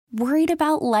Worried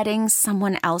about letting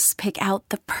someone else pick out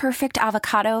the perfect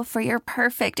avocado for your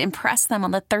perfect impress them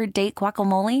on the third date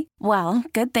guacamole? Well,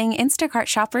 good thing Instacart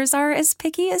shoppers are as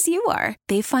picky as you are.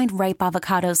 They find ripe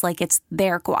avocados like it's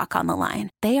their guac on the line.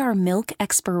 They are milk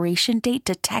expiration date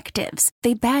detectives.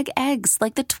 They bag eggs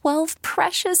like the 12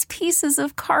 precious pieces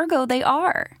of cargo they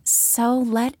are. So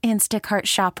let Instacart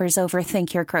shoppers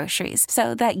overthink your groceries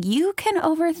so that you can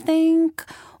overthink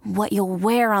what you'll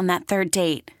wear on that third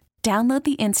date. Download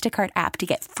the Instacart app to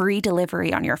get free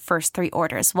delivery on your first 3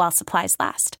 orders while supplies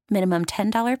last. Minimum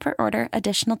 $10 per order.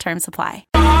 Additional terms apply.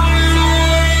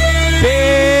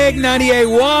 Big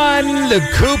 98.1, The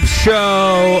Coop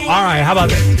Show. All right, how about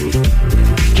this?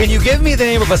 Can you give me the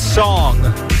name of a song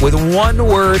with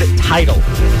one-word title?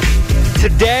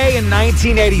 Today in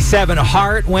 1987,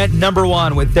 Heart went number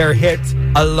 1 with their hit,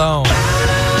 Alone.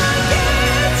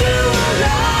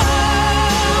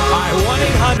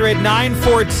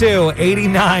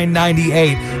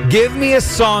 1-800-942-8998. Give me a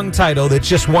song title that's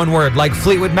just one word, like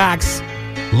Fleetwood Mac's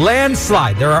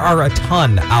Landslide. There are a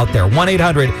ton out there.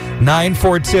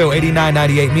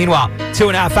 1-800-942-8998. Meanwhile,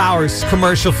 2.5 hours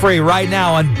commercial free right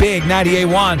now on Big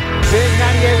 98.1. Big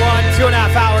 98.1,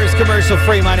 2.5 hours commercial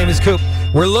free. My name is Coop.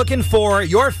 We're looking for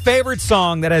your favorite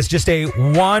song that has just a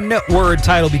one-word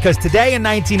title, because today in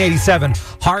 1987,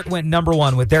 Heart went number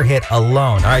 1 with their hit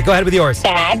Alone. All right, go ahead with yours.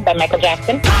 Bad by Michael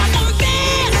Jackson.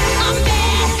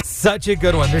 Such a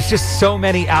good one. There's just so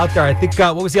many out there. I think,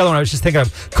 what was the other one I was just thinking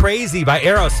of? Crazy by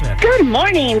Aerosmith. Good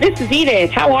morning. This is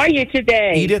Edith. How are you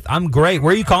today? Edith, I'm great.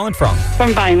 Where are you calling from?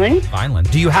 From Vineland. Vineland.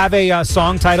 Do you have a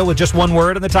song title with just one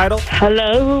word in the title?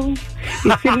 Hello.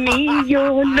 It's me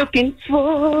you're looking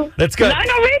for. That's good.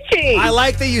 Lionel Richie. I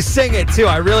like that you sing it, too.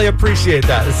 I really appreciate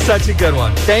that. It's such a good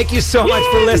one. Thank you so much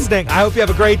for listening. I hope you have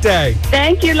a great day.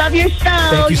 Thank you. Love your show.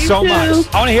 Thank you so much.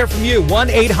 I want to hear from you.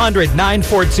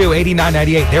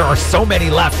 1-800-942-8998. There are so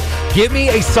many left. Give me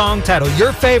a song title,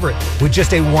 your favorite, with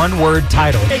just a one-word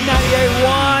title.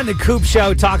 98.1, The Coop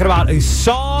Show, talking about a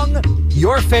song,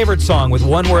 your favorite song with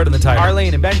one word in the title.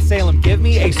 Arlene and Ben Salem, give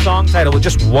me a song title with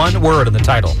just one word in the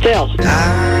title. Phil.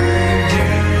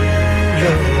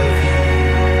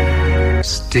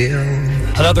 Still.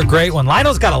 Another great one.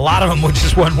 Lionel's got a lot of them with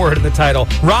just one word in the title.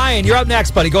 Ryan, you're up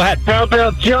next, buddy. Go ahead. How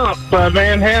about Jump by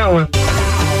Van Halen?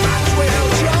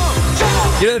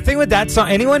 You know, the thing with that song,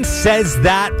 anyone says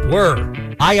that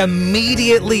word, I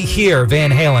immediately hear Van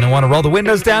Halen and want to roll the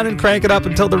windows down and crank it up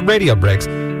until the radio breaks.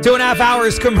 2.5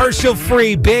 hours commercial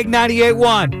free, Big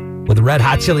 98.1 with the Red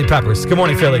Hot Chili Peppers. Good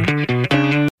morning, Philly.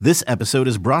 This episode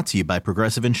is brought to you by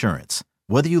Progressive Insurance.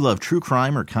 Whether you love true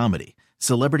crime or comedy,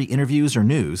 celebrity interviews or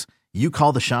news, you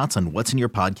call the shots on what's in your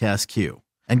podcast queue.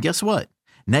 And guess what?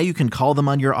 Now you can call them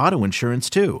on your auto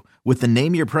insurance too with the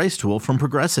Name Your Price tool from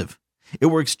Progressive. It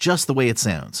works just the way it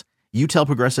sounds. You tell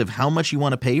Progressive how much you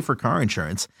want to pay for car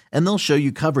insurance, and they'll show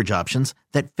you coverage options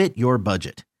that fit your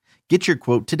budget. Get your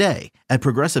quote today at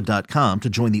Progressive.com to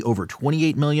join the over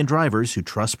 28 million drivers who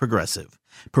trust Progressive.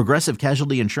 Progressive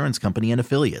Casualty Insurance Company and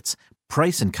Affiliates.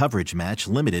 Price and coverage match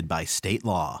limited by state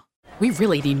law. We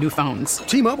really need new phones.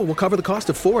 T-Mobile will cover the cost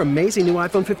of 4 amazing new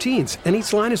iPhone 15s, and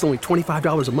each line is only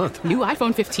 $25 a month. New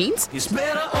iPhone 15s? It's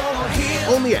better over here.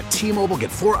 Only at T-Mobile, get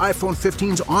 4 iPhone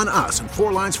 15s on us and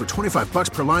 4 lines for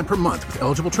 $25 per line per month with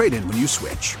eligible trade-in when you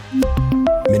switch.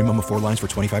 Minimum of 4 lines for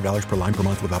 $25 per line per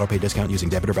month with autopay discount using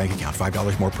debit or bank account.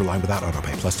 $5 more per line without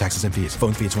autopay, plus taxes and fees.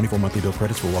 Phone fee at 24 monthly bill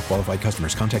credits for well-qualified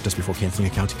customers. Contact us before canceling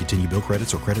account to continue bill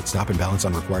credits or credit stop and balance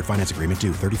on required finance agreement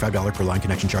due. $35 per line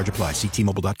connection charge applies. See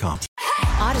T-Mobile.com.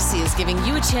 Odyssey is giving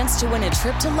you a chance to win a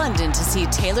trip to London to see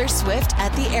Taylor Swift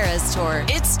at the Eras Tour.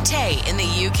 It's Tay in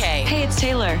the UK. Hey, it's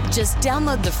Taylor. Just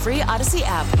download the free Odyssey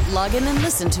app, log in and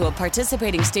listen to a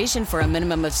participating station for a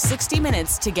minimum of 60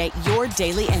 minutes to get your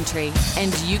daily entry.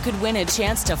 And you could win a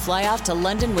chance to fly off to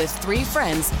London with 3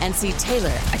 friends and see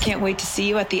Taylor. I can't wait to see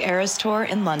you at the Eras Tour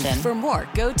in London. For more,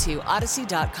 go to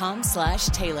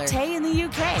odyssey.com/Taylor. Tay in the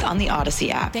UK. On the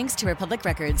Odyssey app. Thanks to Republic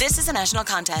Records. This is a national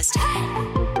contest.